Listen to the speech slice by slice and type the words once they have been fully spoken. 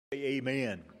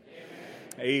Amen.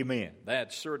 Amen.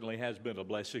 That certainly has been a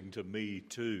blessing to me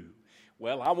too.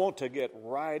 Well, I want to get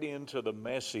right into the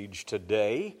message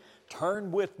today.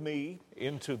 Turn with me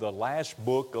into the last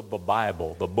book of the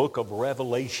Bible, the book of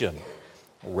Revelation.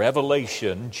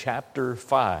 Revelation chapter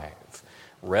 5.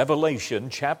 Revelation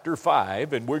chapter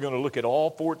 5, and we're going to look at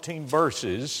all 14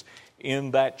 verses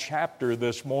in that chapter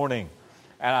this morning.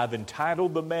 And I've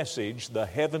entitled the message, The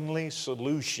Heavenly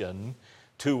Solution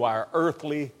to Our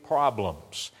Earthly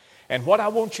Problems. And what I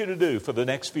want you to do for the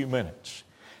next few minutes,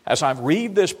 as I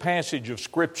read this passage of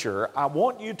Scripture, I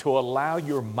want you to allow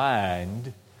your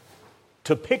mind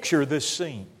to picture this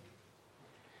scene.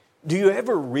 Do you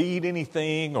ever read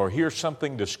anything or hear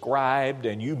something described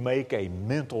and you make a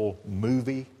mental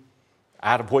movie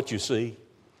out of what you see?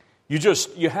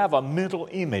 You have a mental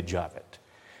image of it.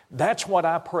 That's what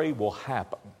I pray will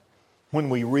happen when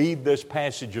we read this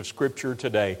passage of Scripture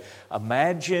today.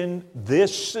 Imagine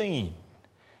this scene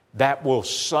that will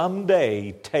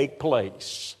someday take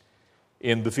place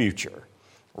in the future.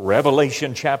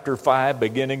 Revelation chapter 5,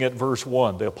 beginning at verse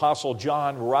 1. The Apostle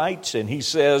John writes, and he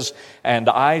says, "And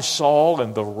I saw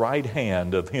in the right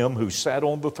hand of him who sat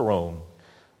on the throne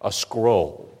a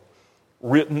scroll,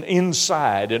 written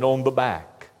inside and on the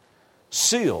back,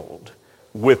 sealed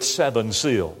with 7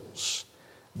 seals.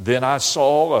 Then I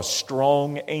saw a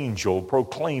strong angel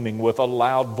proclaiming with a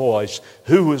loud voice,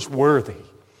 'Who is worthy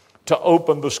to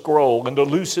open the scroll and to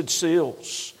loose its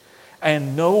seals?'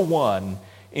 And no one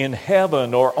in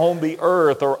heaven or on the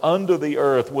earth or under the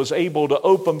earth was able to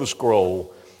open the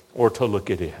scroll or to look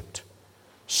at it.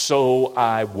 So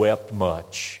I wept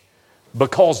much,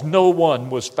 because no one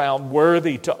was found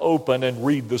worthy to open and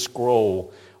read the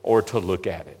scroll or to look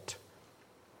at it.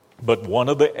 But one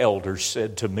of the elders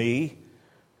said to me,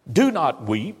 'Do not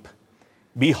weep.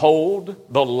 Behold,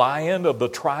 the Lion of the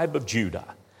tribe of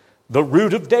Judah, the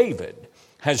Root of David,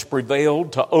 has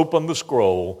prevailed to open the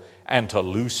scroll and to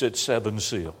loose its 7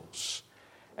 seals.'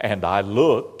 And I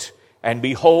looked, and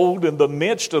behold, in the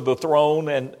midst of the throne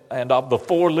and of the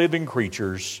 4 living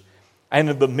creatures,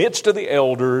 and in the midst of the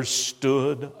elders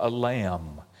stood a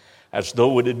lamb, as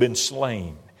though it had been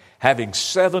slain, having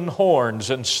 7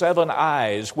 horns and 7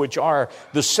 eyes, which are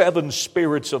the 7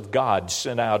 spirits of God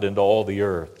sent out into all the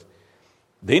earth.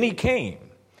 Then he came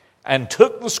and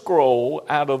took the scroll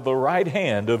out of the right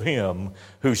hand of him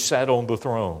who sat on the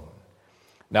throne.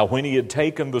 Now when he had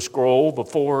taken the scroll, the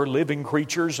 4 living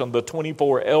creatures and the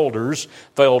 24 elders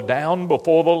fell down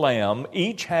before the Lamb,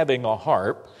 each having a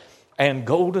harp and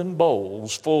golden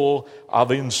bowls full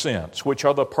of incense, which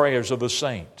are the prayers of the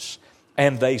saints.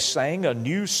 And they sang a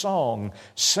new song,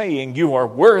 saying, 'You are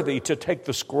worthy to take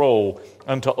the scroll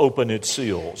and to open its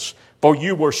seals. For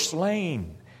you were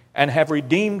slain and have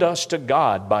redeemed us to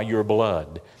God by your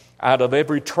blood, out of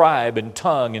every tribe and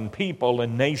tongue and people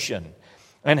and nation,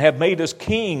 and have made us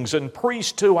kings and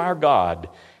priests to our God,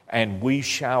 and we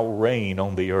shall reign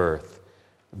on the earth.'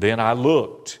 Then I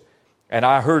looked, and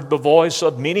I heard the voice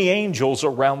of many angels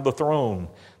around the throne,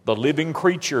 the living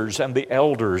creatures and the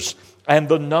elders, and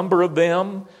the number of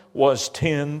them was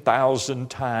 10,000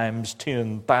 times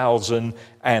 10,000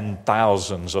 and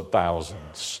thousands of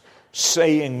thousands,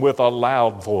 saying with a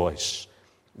loud voice,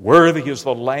 'Worthy is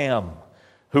the Lamb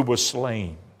who was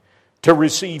slain, to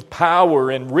receive power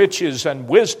and riches and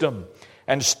wisdom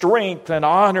and strength and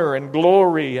honor and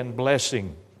glory and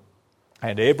blessing.'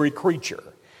 And every creature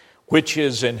which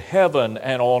is in heaven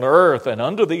and on earth and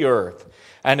under the earth,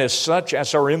 and as such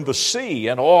as are in the sea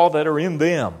and all that are in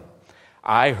them,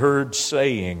 I heard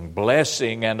saying,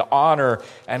 'Blessing and honor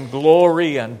and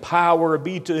glory and power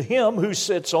be to him who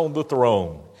sits on the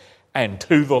throne and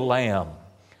to the Lamb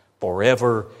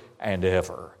forever and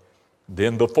ever.'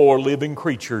 Then the 4 living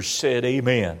creatures said,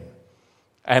 'Amen.'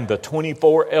 And the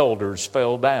 24 elders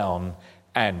fell down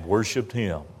and worshiped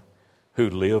him who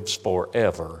lives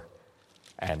forever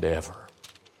and ever."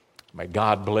 May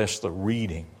God bless the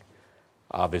reading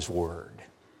of his word.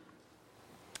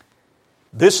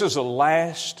 This is the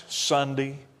last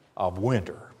Sunday of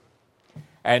winter,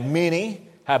 and many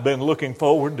have been looking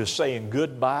forward to saying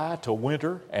goodbye to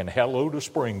winter and hello to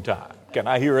springtime. Can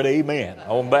I hear an amen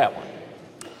on that one?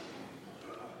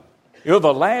 You know,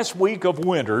 the last week of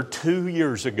winter 2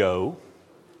 years ago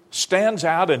stands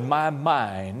out in my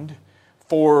mind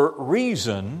for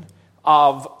reason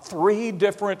of 3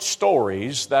 different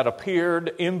stories that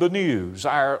appeared in the news,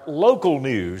 our local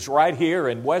news right here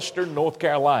in western North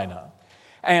Carolina.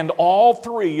 And all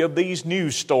 3 of these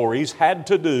news stories had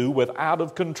to do with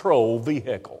out-of-control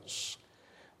vehicles.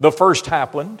 The first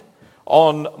happened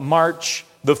on March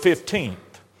the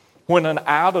 15th, when an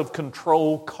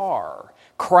out-of-control car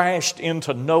crashed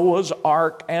into Noah's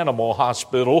Ark Animal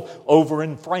Hospital over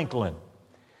in Franklin.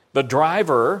 The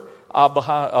driver of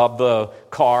the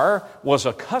car was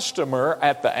a customer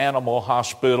at the animal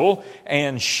hospital,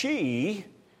 and she,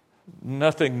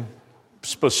 nothing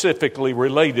specifically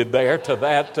related there to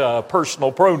that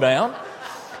personal pronoun,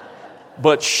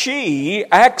 but she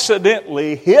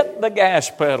accidentally hit the gas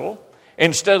pedal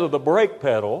instead of the brake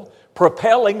pedal,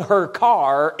 propelling her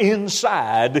car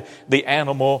inside the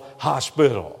animal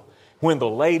hospital. When the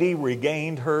lady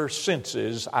regained her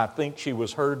senses, I think she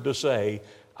was heard to say,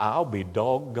 "I'll be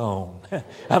doggone."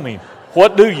 I mean,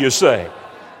 what do you say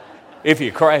if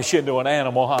you crash into an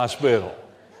animal hospital?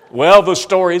 Well, the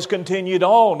story's continued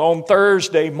on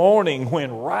Thursday morning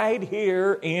when right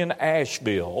here in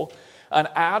Asheville, an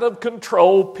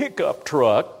out-of-control pickup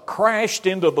truck crashed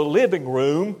into the living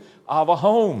room of a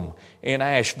home in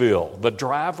Asheville. The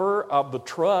driver of the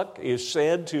truck is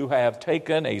said to have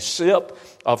taken a sip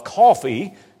of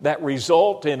coffee that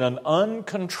resulted in an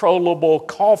uncontrollable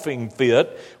coughing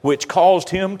fit, which caused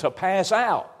him to pass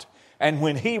out. And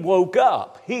when he woke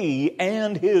up, he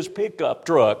and his pickup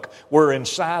truck were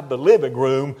inside the living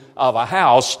room of a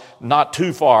house not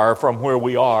too far from where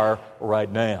we are right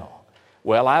now.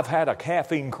 Well, I've had a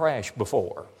caffeine crash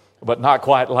before, but not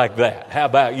quite like that. How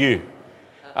about you?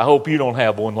 I hope you don't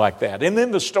have one like that. And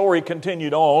then the story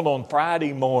continued on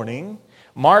Friday morning,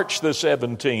 March the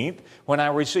 17th, when I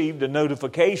received a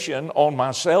notification on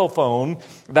my cell phone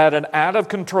that an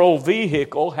out-of-control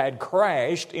vehicle had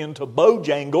crashed into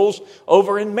Bojangles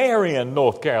over in Marion,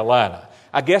 North Carolina.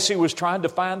 I guess he was trying to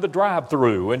find the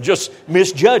drive-through and just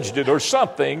misjudged it or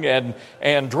something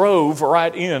and drove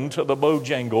right into the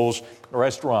Bojangles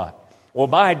restaurant. Well,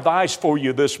 my advice for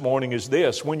you this morning is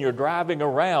this. When you're driving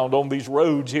around on these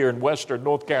roads here in western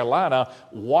North Carolina,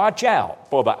 watch out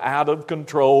for the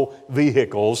out-of-control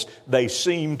vehicles. They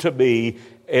seem to be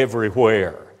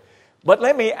everywhere. But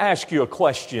let me ask you a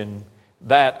question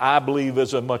that I believe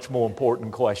is a much more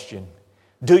important question.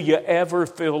 Do you ever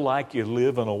feel like you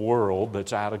live in a world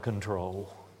that's out of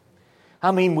control? I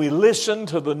mean, we listen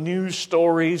to the news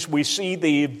stories, we see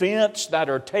the events that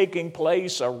are taking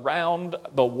place around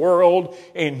the world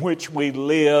in which we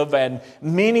live, and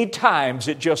many times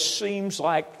it just seems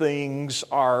like things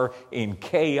are in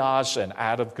chaos and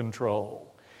out of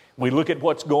control. We look at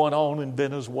what's going on in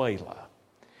Venezuela.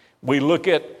 We look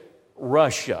at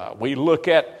Russia. We look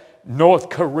at North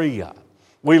Korea.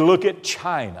 We look at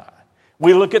China.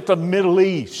 We look at the Middle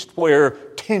East, where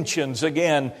tensions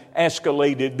again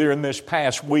escalated during this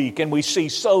past week, and we see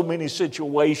so many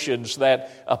situations that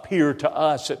appear to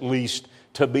us at least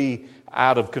to be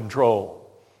out of control.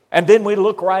 And then we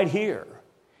look right here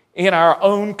in our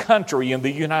own country, in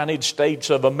the United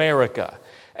States of America,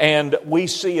 and we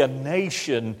see a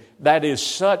nation that is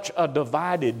such a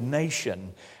divided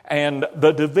nation, and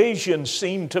the divisions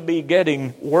seem to be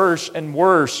getting worse and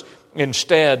worse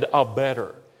instead of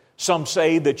better. Some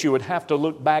say that you would have to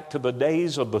look back to the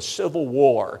days of the Civil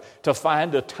War to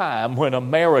find a time when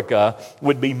America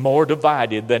would be more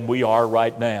divided than we are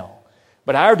right now.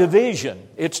 But our division,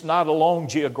 it's not along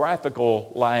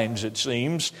geographical lines, it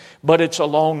seems, but it's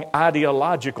along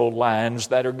ideological lines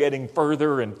that are getting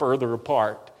further and further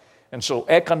apart. And so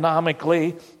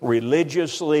economically,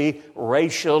 religiously,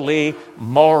 racially,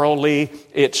 morally,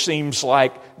 it seems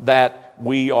like that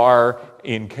we are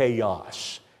in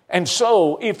chaos. And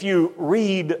so if you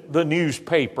read the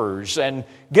newspapers and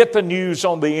get the news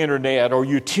on the internet, or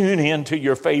you tune in to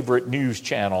your favorite news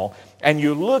channel and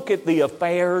you look at the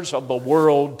affairs of the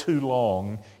world too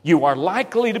long, you are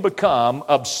likely to become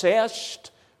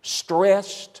obsessed,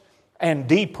 stressed, and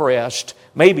depressed,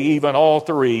 maybe even all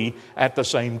three at the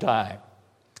same time.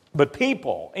 But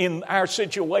people in our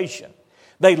situation,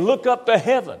 they look up to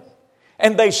heaven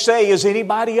and they say, "Is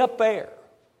anybody up there?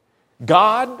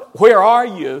 God, where are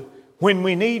you when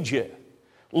we need you?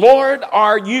 Lord,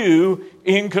 are you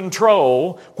in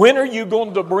control? When are you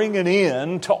going to bring an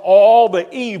end to all the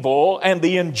evil and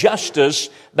the injustice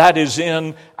that is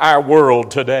in our world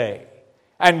today?"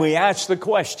 And we ask the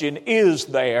question, is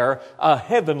there a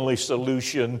heavenly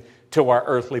solution to our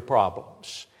earthly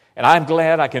problems? And I'm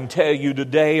glad I can tell you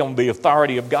today on the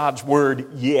authority of God's Word,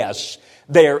 yes,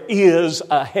 there is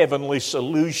a heavenly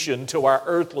solution to our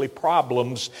earthly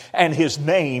problems, and His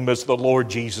name is the Lord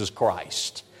Jesus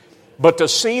Christ. But to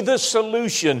see this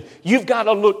solution, you've got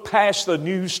to look past the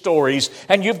news stories,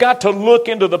 and you've got to look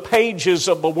into the pages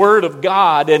of the Word of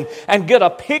God and get a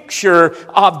picture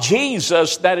of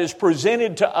Jesus that is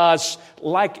presented to us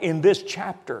like in this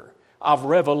chapter of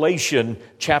Revelation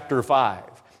chapter 5.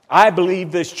 I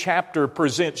believe this chapter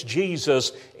presents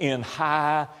Jesus in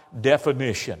high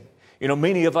definition. You know,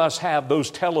 many of us have those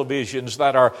televisions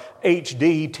that are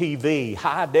HD TV,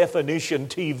 high definition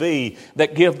TV,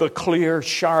 that give the clear,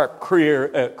 sharp,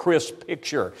 crisp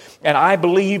picture. And I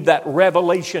believe that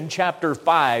Revelation chapter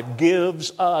 5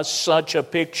 gives us such a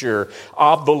picture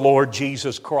of the Lord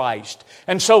Jesus Christ.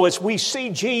 And so as we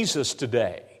see Jesus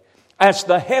today as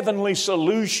the heavenly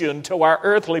solution to our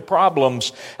earthly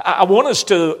problems, I want us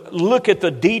to look at the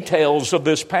details of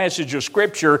this passage of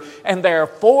Scripture, and there are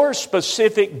 4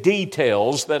 specific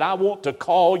details that I want to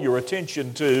call your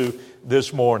attention to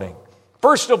this morning.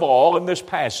 First of all, in this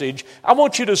passage, I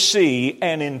want you to see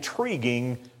an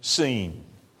intriguing scene.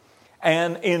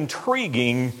 An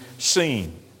intriguing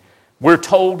scene. We're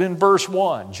told in verse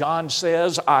 1, John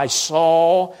says, I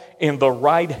saw in the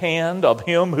right hand of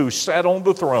him who sat on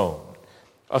the throne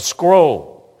a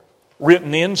scroll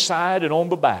written inside and on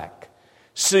the back,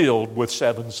 sealed with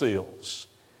 7 seals.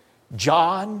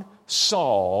 John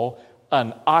saw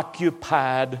an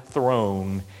occupied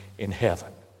throne in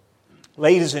heaven.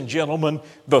 Ladies and gentlemen,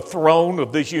 the throne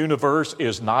of this universe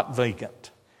is not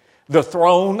vacant. The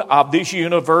throne of this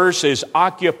universe is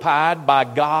occupied by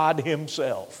God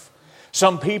Himself.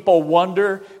 Some people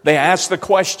wonder, they ask the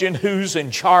question, who's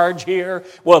in charge here?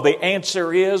 Well, the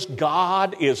answer is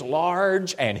God is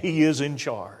large and He is in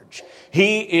charge.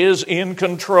 He is in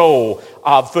control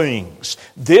of things.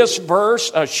 This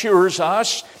verse assures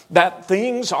us that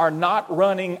things are not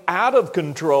running out of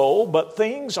control, but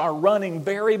things are running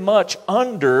very much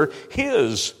under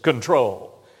His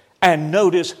control. And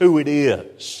notice who it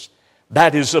is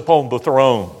that is upon the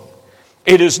throne.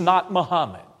 It is not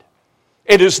Muhammad.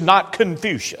 It is not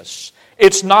Confucius.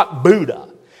 It's not Buddha.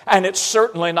 And it's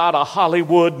certainly not a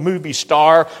Hollywood movie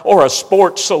star or a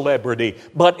sports celebrity.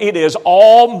 But it is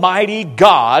Almighty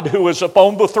God who is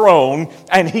upon the throne,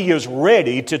 and He is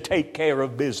ready to take care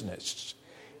of business.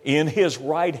 In His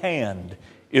right hand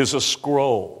is a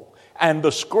scroll. And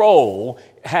the scroll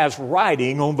has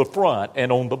writing on the front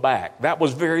and on the back. That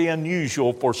was very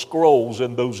unusual for scrolls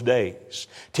in those days.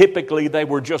 Typically, they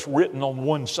were just written on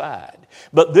one side.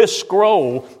 But this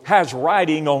scroll has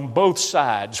writing on both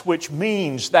sides, which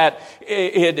means that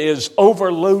it is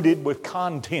overloaded with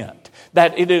content,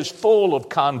 that it is full of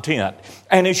content.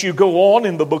 And as you go on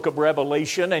in the book of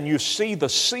Revelation and you see the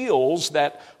seals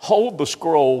that hold the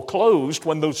scroll closed,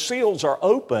 when those seals are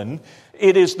open,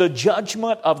 it is the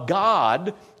judgment of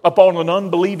God upon an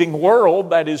unbelieving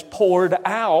world that is poured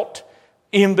out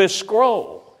in this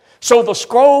scroll. So the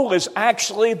scroll is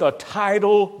actually the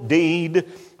title deed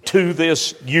to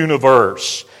this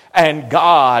universe, and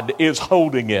God is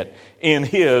holding it in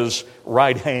His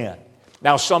right hand.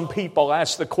 Now, some people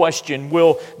ask the question,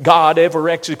 will God ever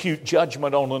execute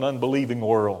judgment on an unbelieving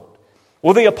world?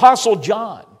 Well, the Apostle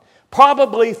John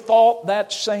probably thought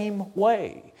that same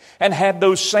way and had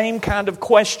those same kind of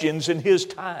questions in his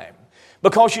time.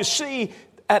 Because you see,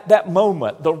 at that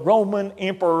moment, the Roman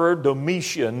Emperor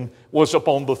Domitian was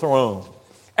upon the throne.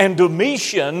 And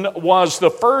Domitian was the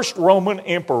first Roman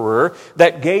emperor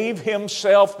that gave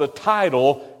himself the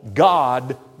title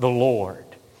God the Lord.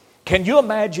 Can you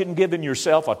imagine giving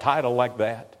yourself a title like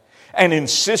that and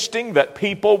insisting that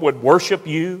people would worship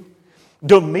you?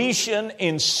 Domitian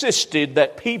insisted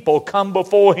that people come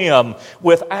before him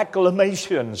with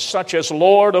acclamations such as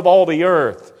Lord of all the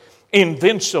earth,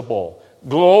 invincible,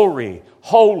 glory,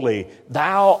 holy,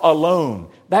 thou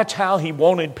alone. That's how he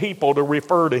wanted people to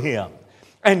refer to him.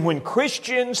 And when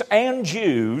Christians and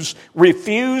Jews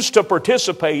refused to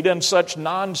participate in such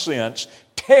nonsense,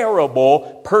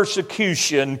 terrible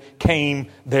persecution came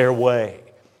their way.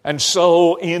 And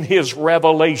so in His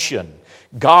revelation,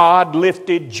 God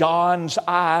lifted John's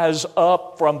eyes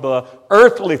up from the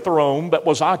earthly throne that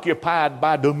was occupied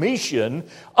by Domitian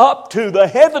up to the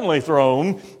heavenly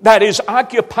throne that is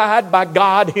occupied by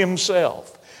God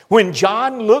Himself. When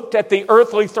John looked at the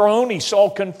earthly throne, he saw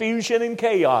confusion and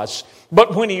chaos.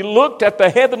 But when he looked at the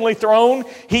heavenly throne,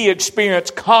 he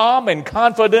experienced calm and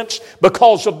confidence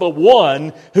because of the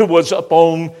one who was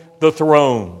upon the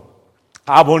throne.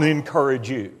 I want to encourage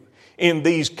you in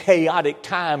these chaotic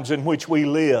times in which we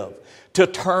live to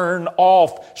turn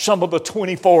off some of the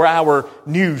 24-hour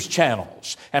news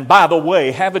channels. And by the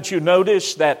way, haven't you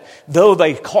noticed that though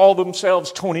they call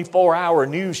themselves 24-hour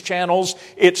news channels,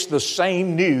 it's the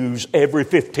same news every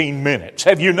 15 minutes?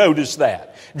 Have you noticed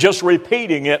that? Just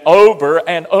repeating it over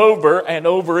and over and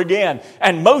over again.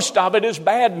 And most of it is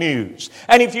bad news.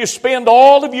 And if you spend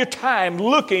all of your time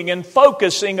looking and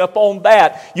focusing upon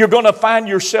that, you're going to find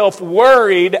yourself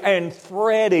worried and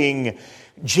fretting.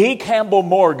 G. Campbell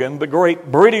Morgan, the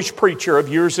great British preacher of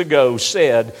years ago,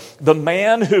 said, "The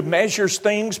man who measures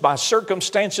things by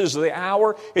circumstances of the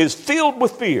hour is filled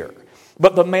with fear,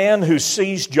 But the man who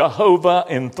sees Jehovah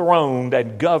enthroned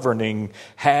and governing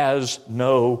has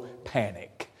no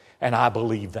panic. And I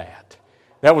believe that.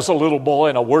 There was a little boy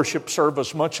in a worship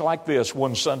service much like this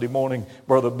one Sunday morning,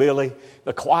 Brother Billy.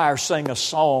 The choir sang a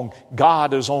song,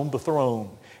 God is on the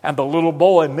throne. And the little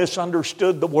boy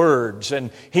misunderstood the words,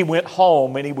 and he went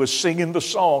home and he was singing the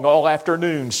song all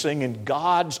afternoon, singing,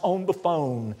 God's on the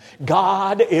phone.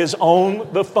 God is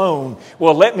on the phone.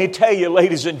 Well, let me tell you,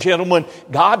 ladies and gentlemen,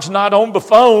 God's not on the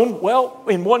phone. Well,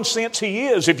 in one sense, He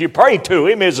is if you pray to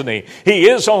Him, isn't He? He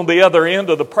is on the other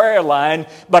end of the prayer line.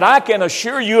 But I can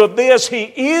assure you of this, He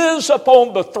is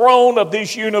upon the throne of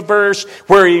this universe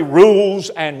where He rules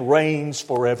and reigns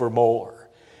forevermore.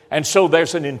 And so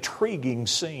there's an intriguing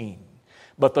scene.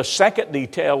 But the second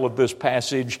detail of this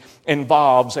passage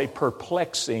involves a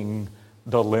perplexing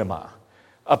dilemma.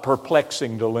 A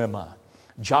perplexing dilemma.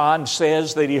 John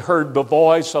says that he heard the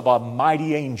voice of a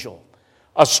mighty angel,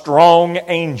 a strong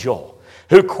angel,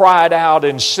 who cried out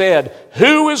and said,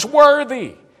 Who is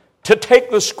worthy to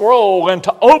take the scroll and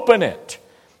to open it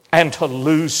and to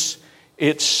loose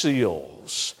its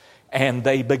seals? And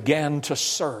they began to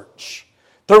search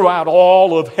throughout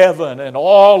all of heaven and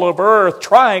all of earth,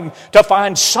 trying to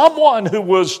find someone who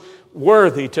was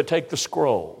worthy to take the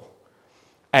scroll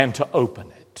and to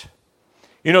open it.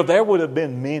 You know, there would have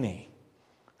been many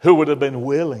who would have been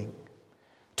willing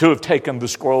to have taken the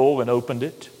scroll and opened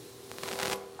it.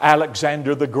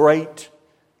 Alexander the Great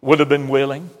would have been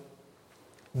willing.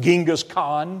 Genghis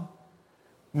Khan,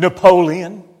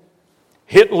 Napoleon,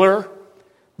 Hitler,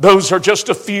 those are just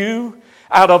a few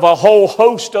out of a whole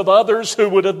host of others who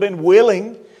would have been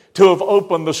willing to have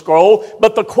opened the scroll.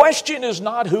 But the question is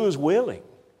not who is willing.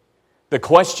 The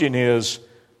question is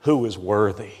who is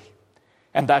worthy.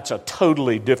 And that's a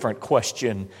totally different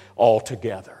question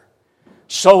altogether.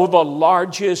 So the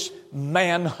largest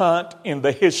manhunt in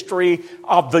the history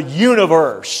of the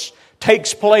universe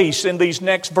takes place in these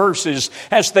next verses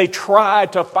as they try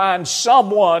to find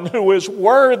someone who is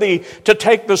worthy to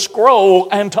take the scroll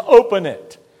and to open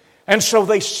it. And so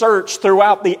they search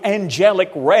throughout the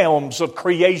angelic realms of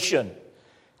creation.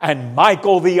 And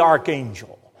Michael the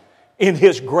archangel, in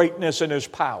his greatness and his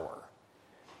power.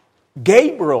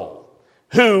 Gabriel,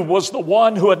 who was the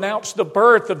one who announced the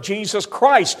birth of Jesus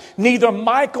Christ. Neither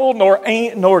Michael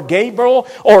nor Gabriel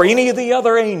or any of the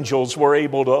other angels were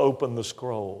able to open the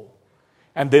scroll.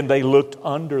 And then they looked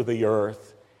under the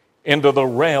earth into the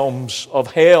realms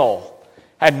of hell.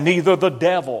 And neither the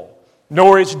devil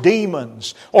nor its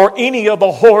demons, or any of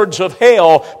the hordes of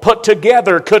hell put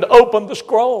together could open the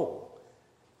scroll.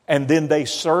 And then they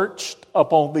searched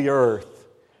upon the earth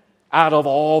out of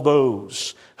all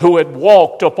those who had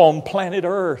walked upon planet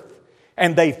earth.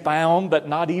 And they found that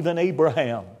not even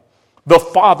Abraham, the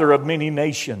father of many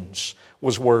nations,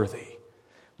 was worthy.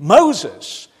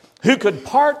 Moses, who could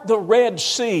part the Red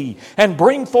Sea and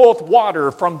bring forth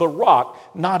water from the rock,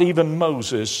 not even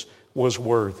Moses was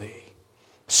worthy.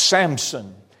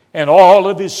 Samson, in all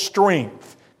of his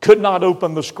strength, could not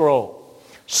open the scroll.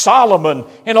 Solomon,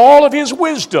 in all of his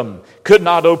wisdom, could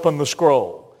not open the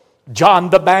scroll. John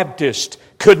the Baptist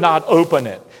could not open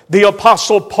it. The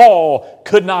Apostle Paul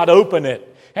could not open it.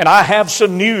 And I have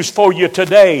some news for you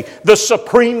today. The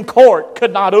Supreme Court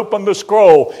could not open the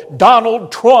scroll.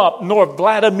 Donald Trump nor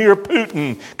Vladimir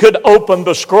Putin could open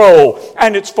the scroll.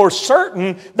 And it's for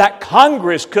certain that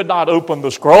Congress could not open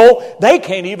the scroll. They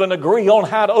can't even agree on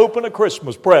how to open a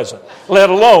Christmas present, let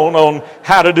alone on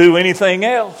how to do anything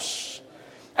else.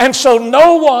 And so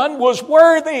no one was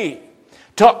worthy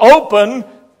to open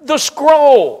the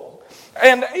scroll.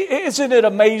 And isn't it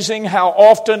amazing how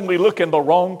often we look in the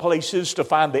wrong places to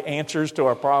find the answers to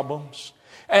our problems?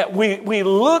 We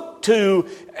look to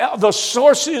the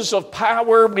sources of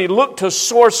power, we look to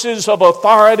sources of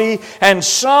authority, and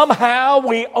somehow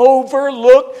we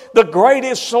overlook the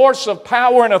greatest source of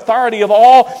power and authority of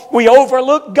all. We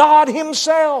overlook God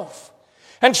Himself.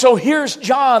 And so here's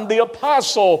John the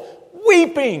Apostle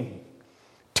weeping.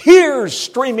 Tears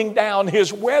streaming down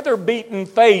his weather-beaten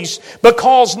face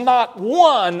because not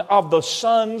one of the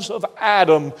sons of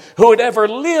Adam who had ever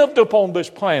lived upon this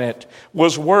planet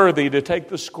was worthy to take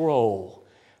the scroll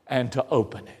and to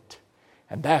open it.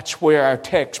 And that's where our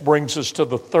text brings us to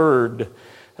the third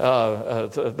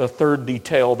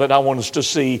detail that I want us to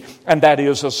see, and that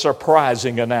is a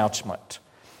surprising announcement.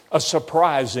 A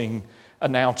surprising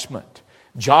announcement.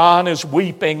 John is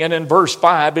weeping, and in verse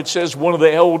 5 it says, one of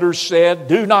the elders said,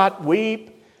 "Do not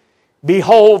weep.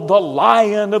 Behold, the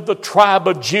Lion of the tribe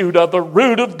of Judah, the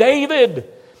Root of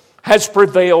David, has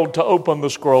prevailed to open the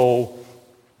scroll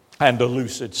and to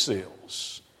loose its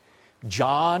seals."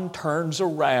 John turns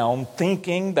around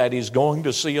thinking that he's going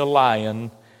to see a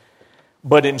lion,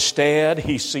 but instead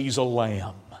he sees a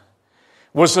lamb.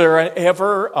 Was there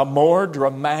ever a more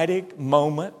dramatic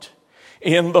moment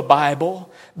in the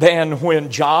Bible than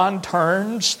when John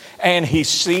turns and he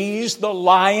sees the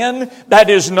lion that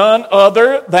is none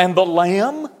other than the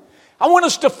lamb? I want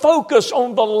us to focus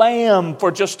on the lamb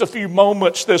for just a few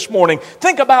moments this morning.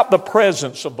 Think about the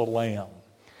presence of the lamb.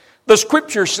 The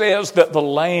scripture says that the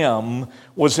lamb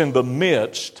was in the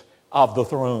midst of the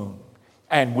throne.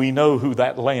 And we know who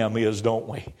that lamb is, don't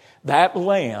we? That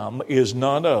lamb is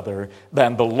none other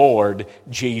than the Lord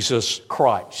Jesus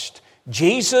Christ.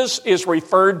 Jesus is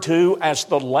referred to as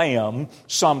the Lamb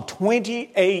some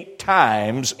 28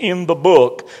 times in the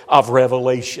book of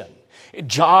Revelation.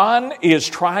 John is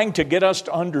trying to get us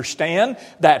to understand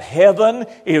that heaven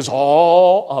is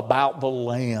all about the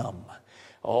Lamb.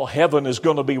 Oh, heaven is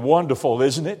going to be wonderful,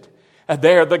 isn't it? And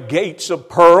there are the gates of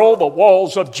pearl, the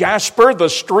walls of jasper, the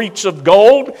streets of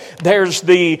gold. There's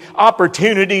the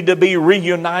opportunity to be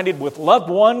reunited with loved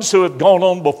ones who have gone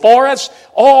on before us.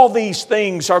 All these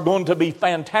things are going to be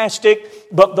fantastic.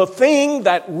 But the thing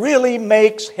that really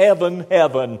makes heaven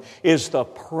heaven is the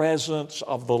presence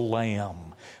of the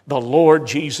Lamb, the Lord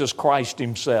Jesus Christ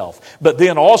Himself. But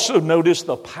then also notice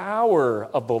the power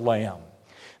of the Lamb.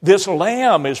 This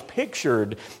lamb is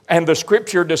pictured, and the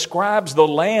scripture describes the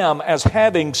lamb as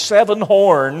having 7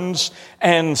 horns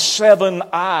and 7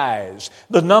 eyes.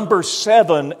 The number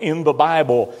 7 in the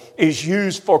Bible is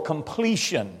used for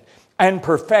completion and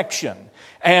perfection.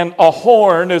 And a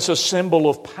horn is a symbol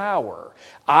of power.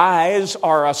 Eyes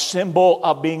are a symbol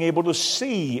of being able to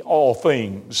see all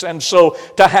things. And so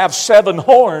to have 7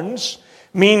 horns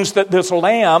means that this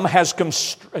lamb has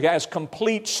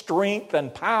complete strength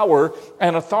and power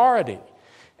and authority.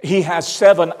 He has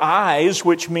 7 eyes,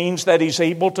 which means that he's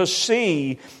able to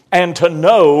see and to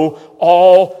know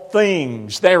all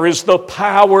things. There is the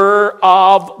power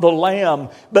of the Lamb.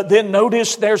 But then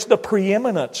notice there's the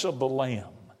preeminence of the Lamb.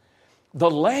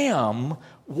 The Lamb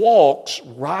walks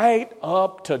right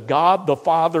up to God the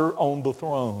Father on the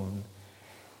throne,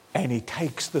 and He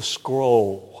takes the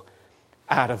scroll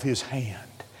out of His hand.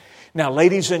 Now,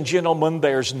 ladies and gentlemen,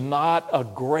 there's not a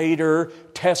greater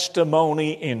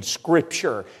testimony in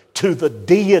Scripture to the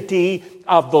deity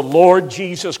of the Lord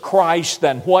Jesus Christ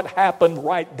than what happened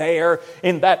right there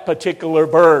in that particular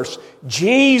verse.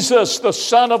 Jesus, the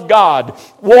Son of God,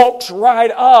 walks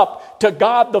right up to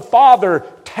God the Father,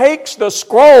 takes the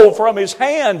scroll from His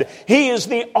hand. He is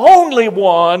the only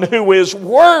one who is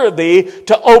worthy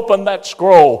to open that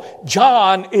scroll.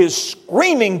 John is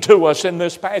screaming to us in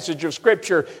this passage of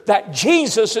Scripture that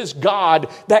Jesus is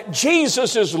God, that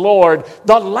Jesus is Lord.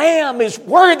 The Lamb is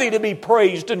worthy to be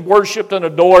praised and worshiped and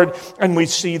adored, and we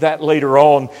see that later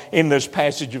on in this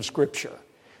passage of Scripture.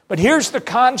 But here's the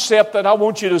concept that I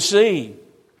want you to see.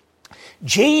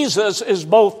 Jesus is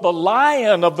both the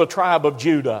Lion of the tribe of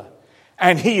Judah,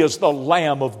 and He is the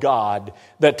Lamb of God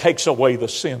that takes away the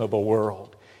sin of the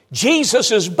world.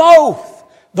 Jesus is both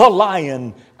the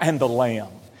Lion and the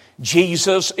Lamb.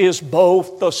 Jesus is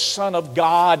both the Son of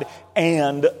God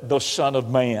and the Son of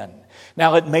Man.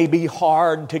 Now, it may be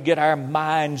hard to get our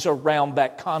minds around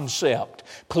that concept.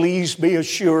 Please be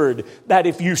assured that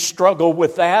if you struggle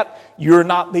with that, you're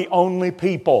not the only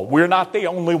people. We're not the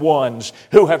only ones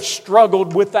who have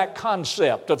struggled with that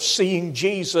concept of seeing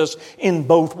Jesus in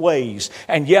both ways.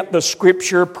 And yet the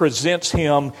Scripture presents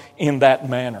Him in that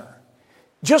manner.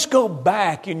 Just go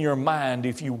back in your mind,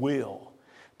 if you will,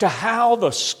 to how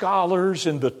the scholars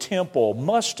in the temple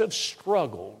must have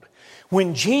struggled.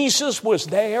 When Jesus was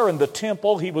there in the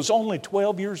temple, He was only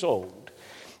 12 years old,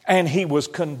 and He was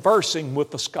conversing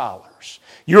with the scholars.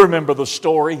 You remember the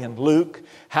story in Luke,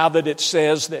 how that it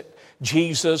says that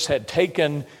Jesus had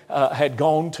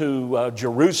gone to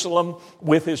Jerusalem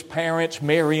with His parents,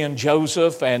 Mary and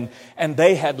Joseph, and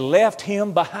they had left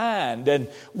Him behind and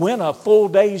went a full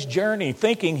day's journey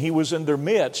thinking He was in their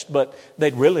midst, but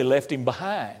they'd really left Him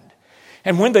behind.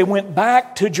 And when they went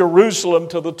back to Jerusalem,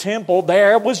 to the temple,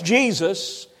 there was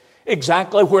Jesus,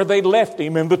 exactly where they left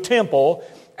Him, in the temple.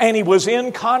 And He was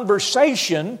in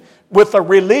conversation with the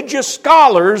religious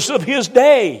scholars of His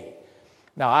day.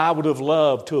 Now, I would have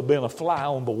loved to have been a fly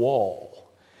on the wall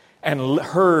and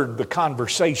heard the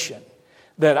conversation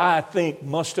that I think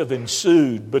must have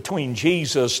ensued between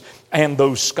Jesus and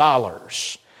those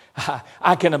scholars.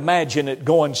 I can imagine it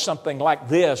going something like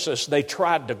this as they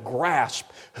tried to grasp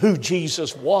who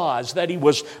Jesus was, that He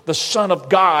was the Son of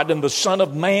God and the Son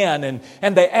of Man.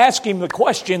 And they ask Him the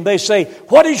question, they say,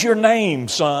 "What is your name,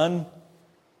 son?"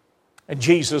 And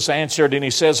Jesus answered and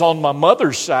He says, "On my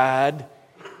mother's side,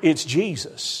 it's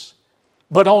Jesus."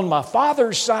 But on my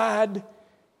father's side,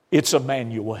 it's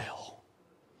Emmanuel.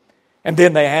 And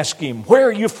then they ask him, where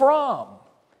are you from?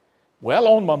 Well,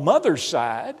 on my mother's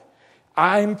side,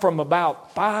 I'm from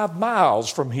about 5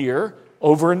 miles from here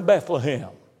over in Bethlehem.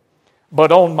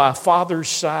 But on my father's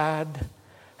side,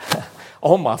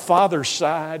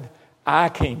 I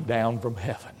came down from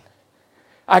heaven.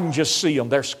 I can just see them.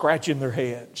 They're scratching their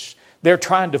heads. They're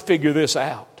trying to figure this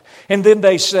out. And then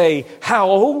they say, how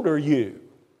old are you?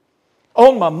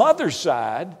 On my mother's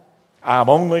side, I'm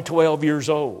only 12 years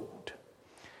old.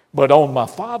 But on my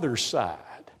father's side,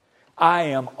 I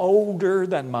am older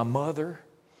than my mother,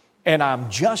 and I'm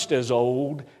just as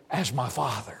old as my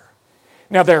father.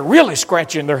 Now, they're really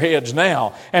scratching their heads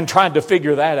now and trying to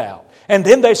figure that out. And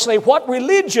then they say, what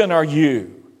religion are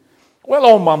you? Well,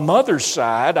 on my mother's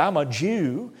side, I'm a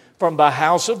Jew from the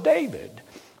house of David.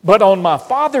 But on my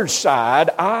father's side,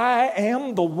 I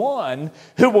am the one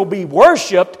who will be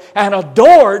worshiped and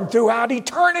adored throughout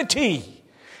eternity.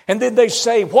 And then they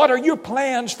say, what are your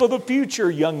plans for the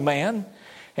future, young man?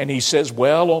 And he says,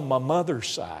 well, on my mother's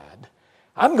side,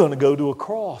 I'm going to go to a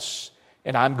cross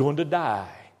and I'm going to die.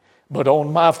 But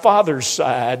on my father's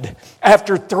side,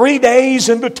 after 3 days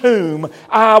in the tomb,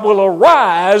 I will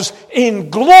arise in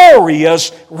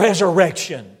glorious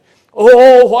resurrection.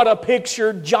 Oh, what a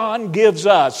picture John gives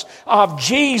us of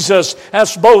Jesus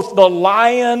as both the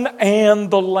lion and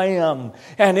the lamb.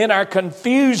 And in our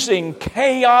confusing,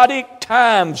 chaotic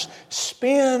times,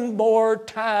 spend more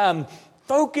time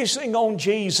focusing on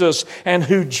Jesus and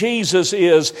who Jesus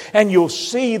is, and you'll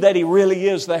see that He really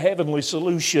is the heavenly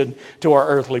solution to our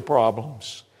earthly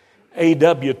problems.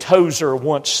 A.W. Tozer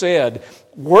once said,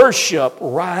 worship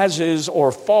rises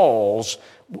or falls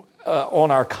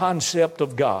on our concept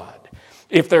of God.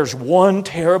 If there's one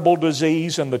terrible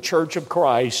disease in the Church of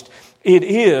Christ, it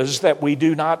is that we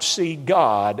do not see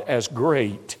God as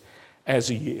great as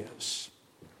He is.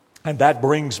 And that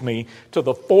brings me to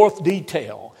the fourth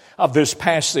detail of this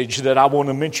passage that I want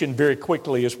to mention very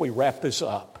quickly as we wrap this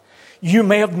up. You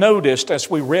may have noticed as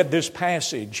we read this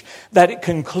passage that it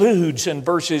concludes in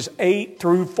verses 8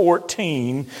 through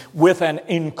 14 with an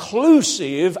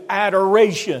inclusive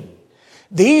adoration.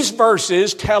 These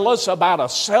verses tell us about a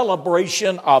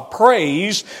celebration of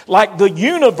praise like the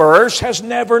universe has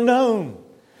never known.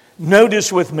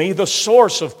 Notice with me the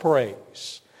source of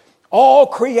praise. All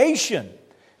creation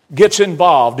gets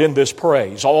involved in this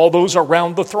praise. All those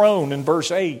around the throne in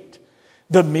verse 8.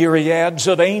 The myriads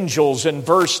of angels in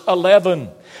verse 11.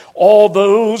 All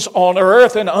those on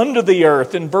earth and under the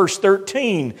earth in verse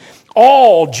 13.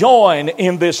 All join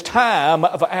in this time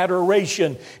of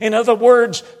adoration. In other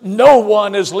words, no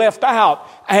one is left out,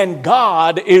 and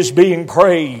God is being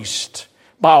praised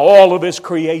by all of His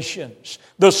creations.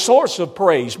 The source of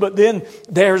praise, but then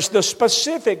there's the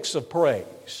specifics of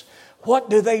praise. What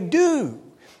do they do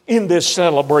in this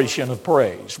celebration of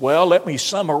praise? Well, let me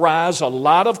summarize a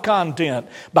lot of content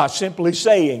by simply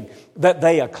saying that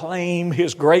they acclaim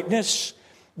His greatness,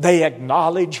 they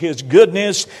acknowledge His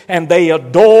goodness, and they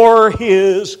adore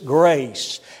His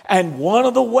grace. And one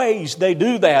of the ways they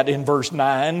do that in verse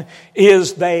 9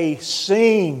 is they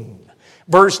sing.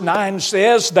 Verse 9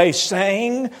 says they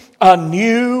sang a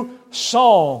new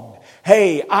song.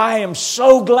 Hey, I am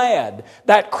so glad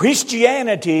that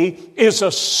Christianity is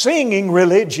a singing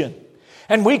religion.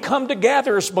 And we come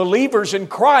together as believers in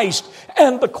Christ,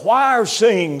 and the choir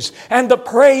sings, and the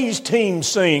praise team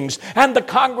sings, and the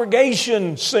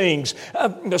congregation sings,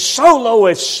 the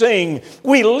soloists sing.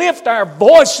 We lift our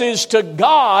voices to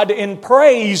God in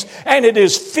praise, and it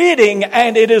is fitting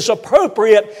and it is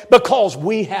appropriate because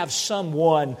we have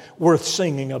someone worth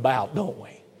singing about, don't we?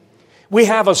 We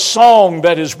have a song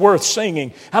that is worth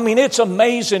singing. I mean, it's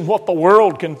amazing what the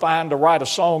world can find to write a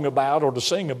song about or to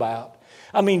sing about.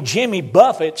 I mean, Jimmy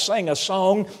Buffett sang a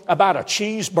song about a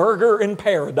cheeseburger in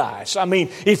paradise. I mean,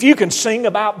 if you can sing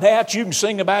about that, you can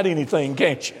sing about anything,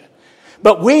 can't you?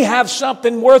 But we have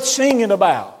something worth singing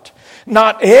about.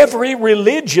 Not every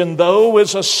religion, though,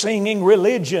 is a singing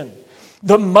religion.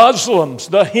 The Muslims,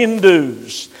 the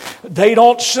Hindus, they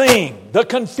don't sing. The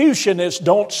Confucianists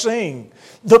don't sing.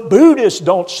 The Buddhists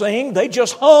don't sing, they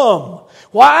just hum.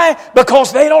 Why?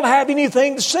 Because they don't have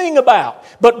anything to sing about.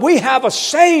 But we have a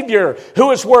Savior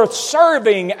who is worth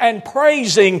serving and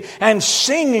praising and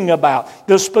singing about.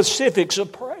 The specifics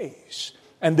of praise.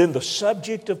 And then the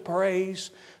subject of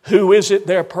praise. Who is it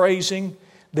they're praising?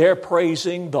 They're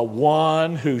praising the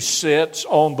one who sits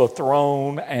on the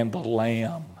throne and the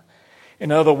Lamb.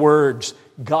 In other words,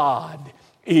 God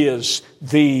is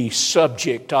the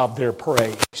subject of their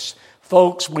praise.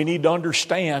 Folks, we need to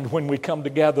understand when we come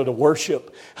together to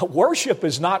worship, worship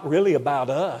is not really about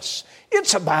us.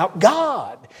 It's about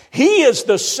God. He is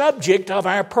the subject of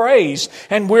our praise,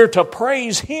 and we're to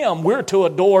praise Him. We're to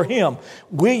adore Him.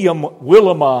 William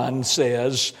Willimon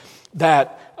says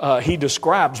that he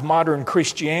describes modern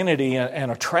Christianity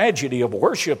and a tragedy of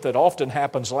worship that often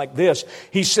happens like this.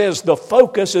 He says, the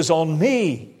focus is on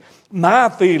me, my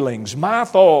feelings, my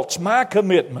thoughts, my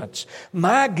commitments,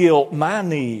 my guilt, my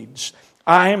needs.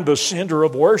 I am the center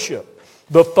of worship,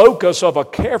 the focus of a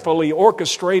carefully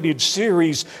orchestrated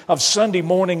series of Sunday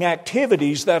morning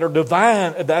activities that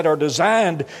are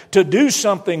designed to do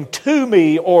something to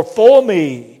me or for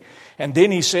me. And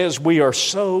then he says, we are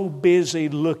so busy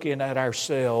looking at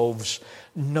ourselves,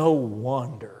 no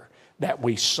wonder that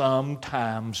we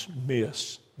sometimes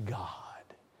miss God.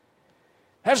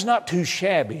 That's not too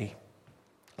shabby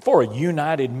for a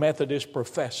United Methodist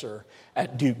professor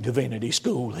at Duke Divinity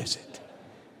School, is it?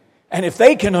 And if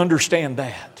they can understand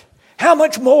that, how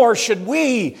much more should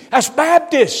we, as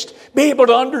Baptists, be able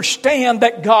to understand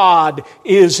that God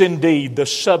is indeed the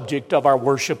subject of our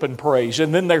worship and praise?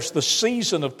 And then there's the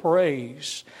season of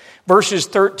praise. Verses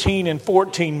 13 and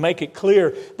 14 make it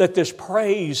clear that this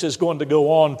praise is going to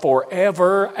go on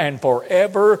forever and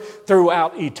forever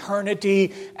throughout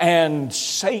eternity, and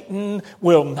Satan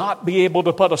will not be able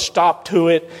to put a stop to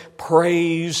it.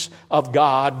 Praise of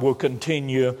God will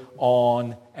continue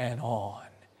on and on.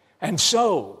 And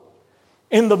so,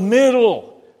 in the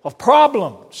middle of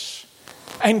problems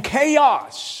and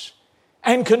chaos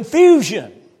and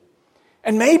confusion,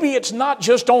 and maybe it's not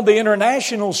just on the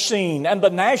international scene and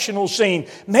the national scene.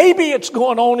 Maybe it's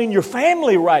going on in your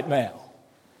family right now.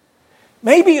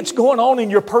 Maybe it's going on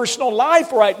in your personal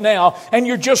life right now, and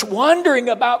you're just wondering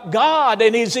about God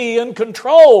and is He in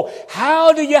control?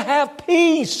 How do you have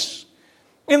peace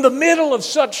in the middle of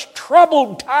such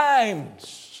troubled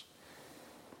times?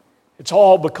 It's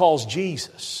all because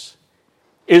Jesus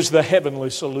is the heavenly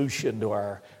solution to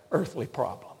our earthly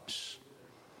problems.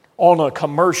 On a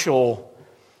commercial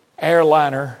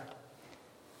airliner,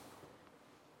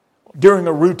 during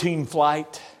a routine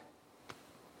flight,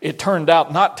 it turned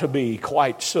out not to be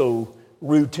quite so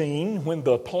routine when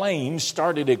the plane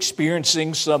started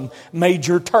experiencing some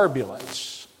major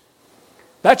turbulence.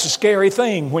 That's a scary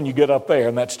thing when you get up there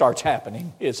and that starts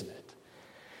happening, isn't it?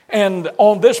 And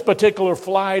on this particular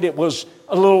flight, it was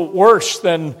a little worse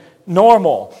than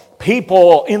normal.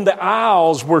 People in the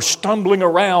aisles were stumbling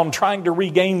around trying to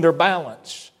regain their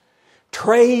balance.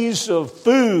 Trays of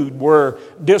food were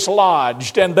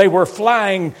dislodged and they were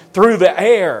flying through the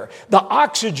air. The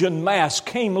oxygen mask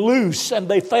came loose and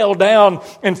they fell down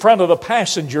in front of the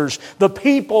passengers. The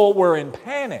people were in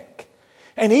panic.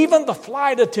 And even the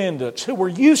flight attendants who were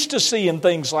used to seeing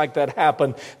things like that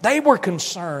happen, they were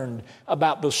concerned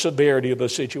about the severity of the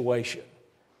situation.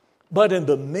 But in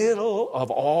the middle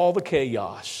of all the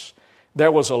chaos,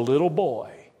 there was a little boy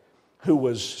who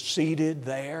was seated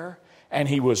there, and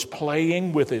he was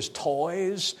playing with his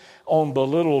toys on the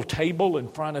little table in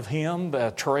front of him,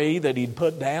 the tray that he'd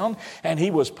put down. And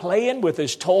he was playing with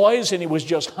his toys, and he was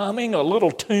just humming a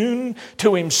little tune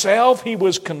to himself. He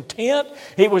was content.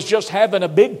 He was just having a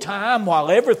big time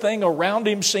while everything around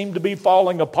him seemed to be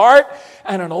falling apart.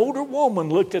 And an older woman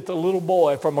looked at the little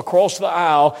boy from across the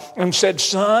aisle and said,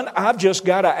 "Son, I've just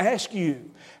got to ask you,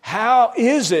 how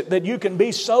is it that you can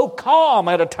be so calm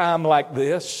at a time like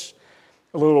this?"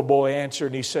 The little boy answered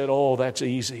and he said, "Oh, that's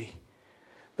easy.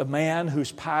 The man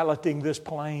who's piloting this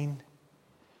plane,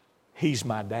 he's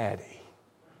my daddy.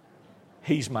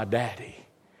 He's my daddy.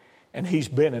 And he's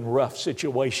been in rough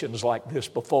situations like this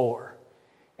before.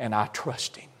 And I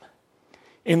trust him.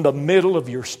 In the middle of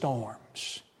your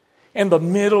storms, in the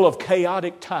middle of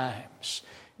chaotic times,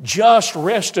 just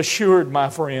rest assured, my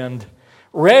friend,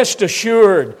 rest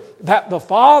assured that the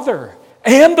Father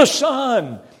and the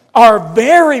Son are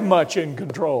very much in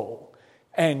control.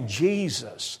 And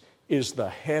Jesus is the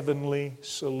heavenly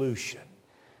solution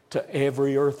to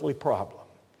every earthly problem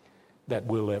that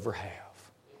we'll ever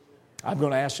have. I'm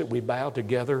going to ask that we bow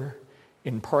together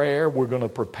in prayer. We're going to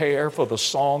prepare for the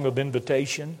song of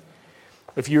invitation.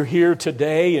 If you're here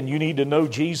today and you need to know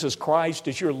Jesus Christ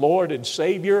as your Lord and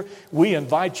Savior, we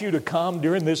invite you to come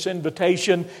during this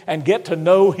invitation and get to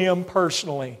know Him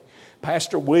personally.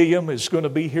 Pastor William is going to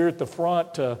be here at the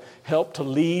front to help to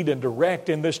lead and direct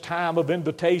in this time of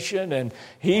invitation, and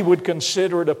he would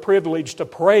consider it a privilege to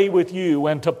pray with you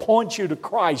and to point you to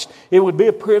Christ. It would be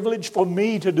a privilege for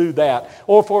me to do that,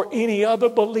 or for any other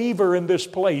believer in this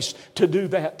place to do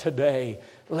that today.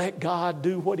 Let God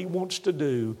do what He wants to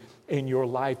do in your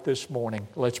life this morning.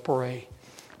 Let's pray.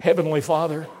 Heavenly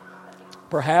Father,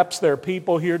 Perhaps there are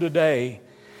people here today,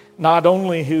 not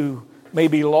only who may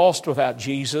be lost without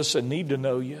Jesus and need to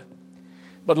know you,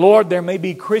 but Lord, there may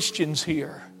be Christians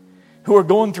here who are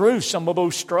going through some of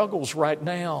those struggles right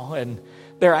now, and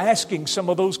they're asking some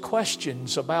of those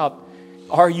questions about,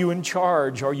 are you in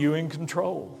charge? Are you in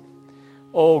control?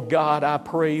 Oh God, I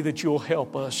pray that you'll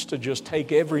help us to just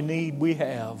take every need we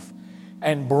have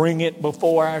and bring it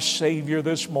before our Savior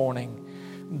this morning.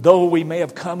 Though we may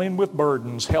have come in with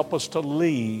burdens, help us to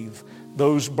leave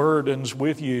those burdens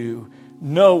with you,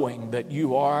 knowing that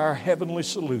you are our heavenly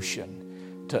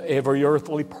solution to every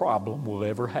earthly problem we'll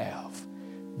ever have.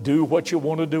 Do what you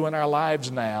want to do in our lives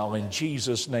now. In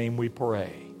Jesus' name we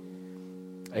pray.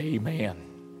 Amen.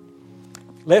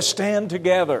 Let's stand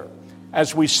together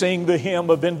as we sing the hymn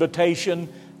of invitation.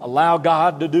 Allow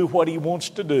God to do what He wants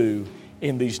to do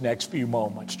in these next few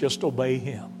moments. Just obey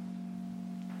Him.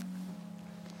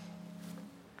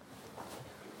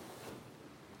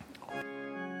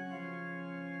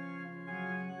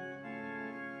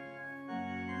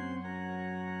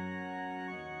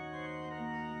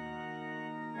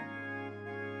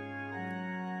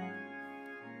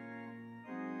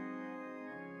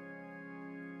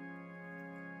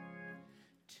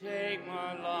 Take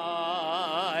my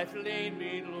life, lead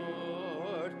me,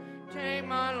 Lord. Take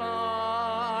my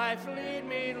life, lead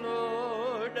me,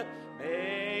 Lord.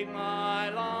 Make my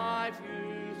life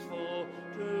useful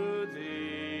to Thee.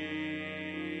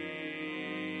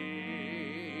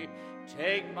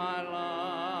 Take my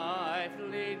life,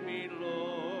 lead me,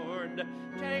 Lord.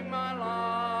 Take my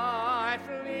life,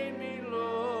 lead me,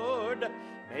 Lord.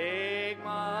 Make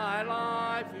my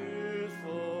life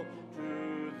useful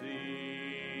to Thee.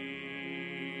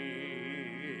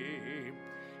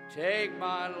 Take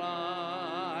my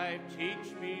life,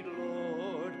 teach me,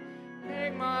 Lord.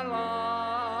 Take my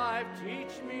life,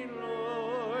 teach me,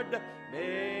 Lord.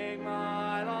 Make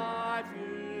my life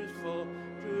useful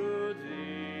to Thee.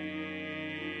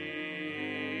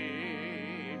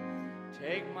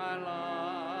 Take my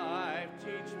life,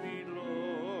 teach me,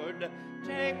 Lord.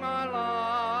 Take my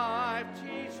life,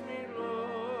 teach me,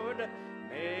 Lord.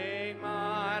 Make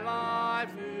my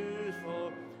life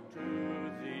useful to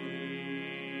Thee.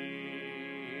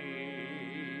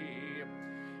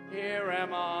 Here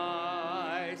am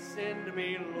I, send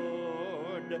me,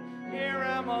 Lord. Here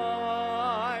am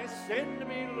I, send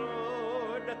me,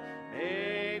 Lord.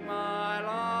 Make my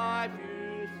life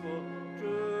useful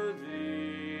to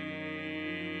Thee.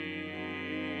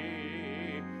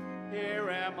 Here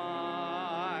am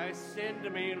I, send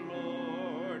me,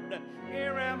 Lord.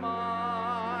 Here am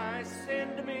I,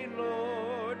 send me,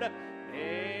 Lord.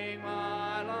 Make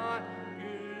my life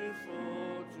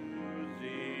useful to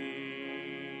Thee.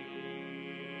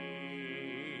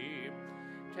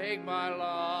 Take my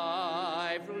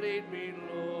life, lead me,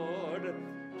 Lord.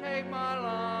 Take my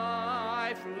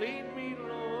life, lead me,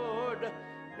 Lord.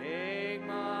 Make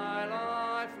my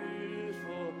life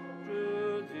useful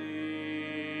to Thee.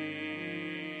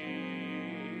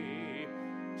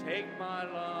 Take my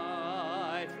life.